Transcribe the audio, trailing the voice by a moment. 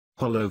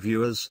Hello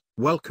viewers,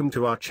 welcome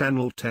to our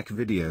channel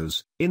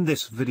TechVideos. In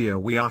this video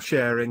we are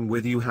sharing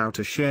with you how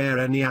to share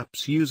any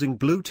apps using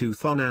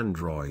Bluetooth on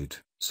Android,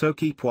 so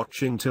keep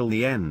watching till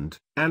the end,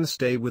 and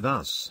stay with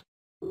us.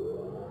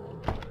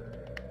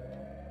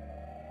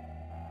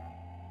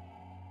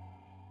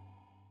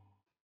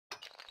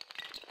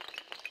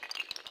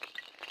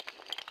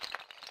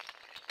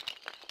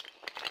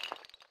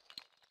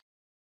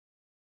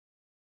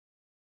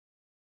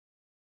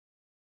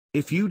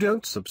 If you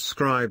don't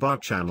subscribe our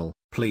channel,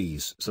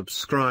 please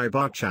subscribe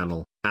our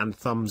channel, and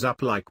thumbs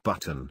up like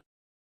button.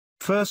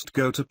 First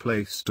go to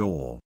Play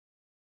Store.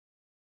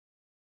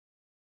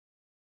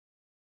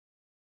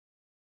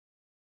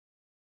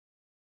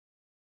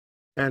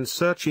 And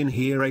search in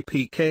here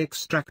APK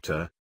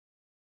extractor.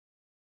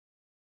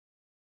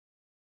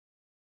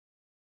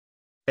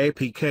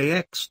 APK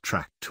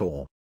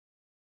extractor.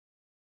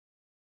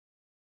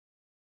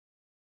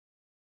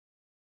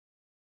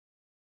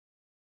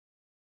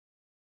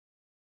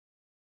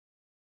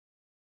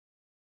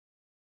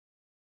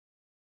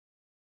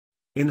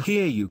 In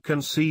here you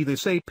can see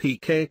this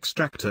APK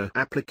extractor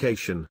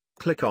application.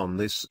 Click on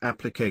this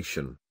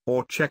application,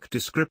 or check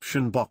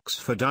description box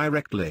for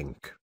direct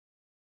link.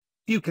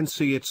 You can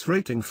see its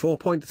rating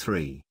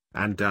 4.3,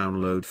 and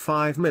download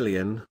 5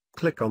 million,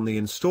 click on the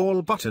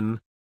install button.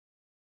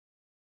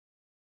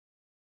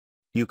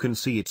 You can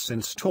see it's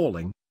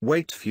installing,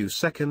 wait few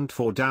seconds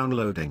for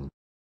downloading.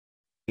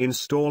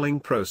 Installing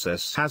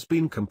process has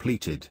been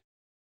completed.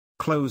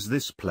 Close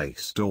this Play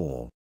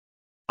Store.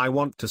 I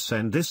want to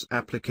send this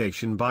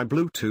application by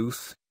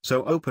Bluetooth,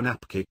 so open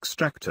APK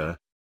extractor.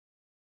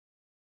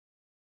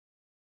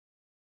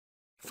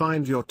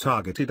 Find your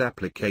targeted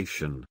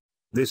application.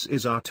 This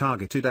is our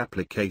targeted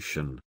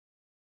application.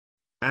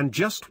 And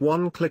just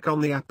one click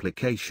on the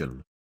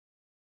application.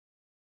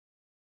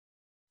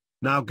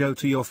 Now go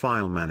to your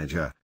file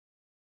manager.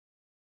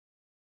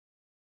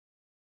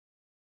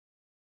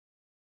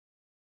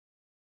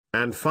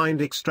 And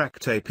find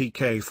extract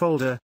APK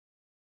folder.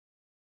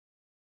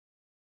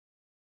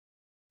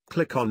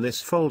 Click on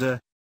this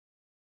folder.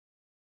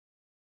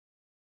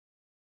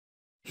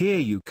 Here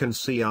you can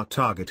see our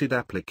targeted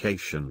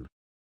application.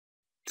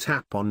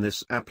 Tap on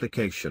this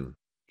application,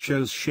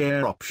 choose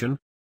share option.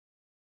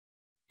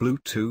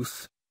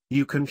 Bluetooth,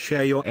 you can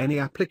share your any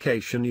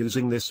application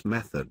using this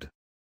method.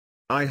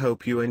 I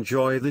hope you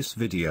enjoy this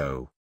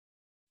video.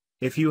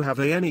 If you have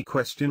any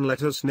question,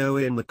 let us know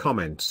in the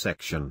comment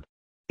section.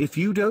 If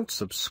you don't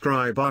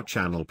subscribe our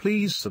channel,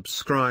 please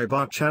subscribe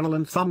our channel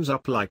and thumbs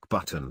up like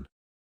button.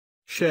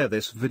 Share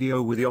this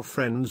video with your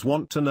friends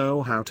want to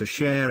know how to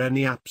share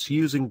any apps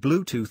using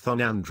Bluetooth on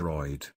Android.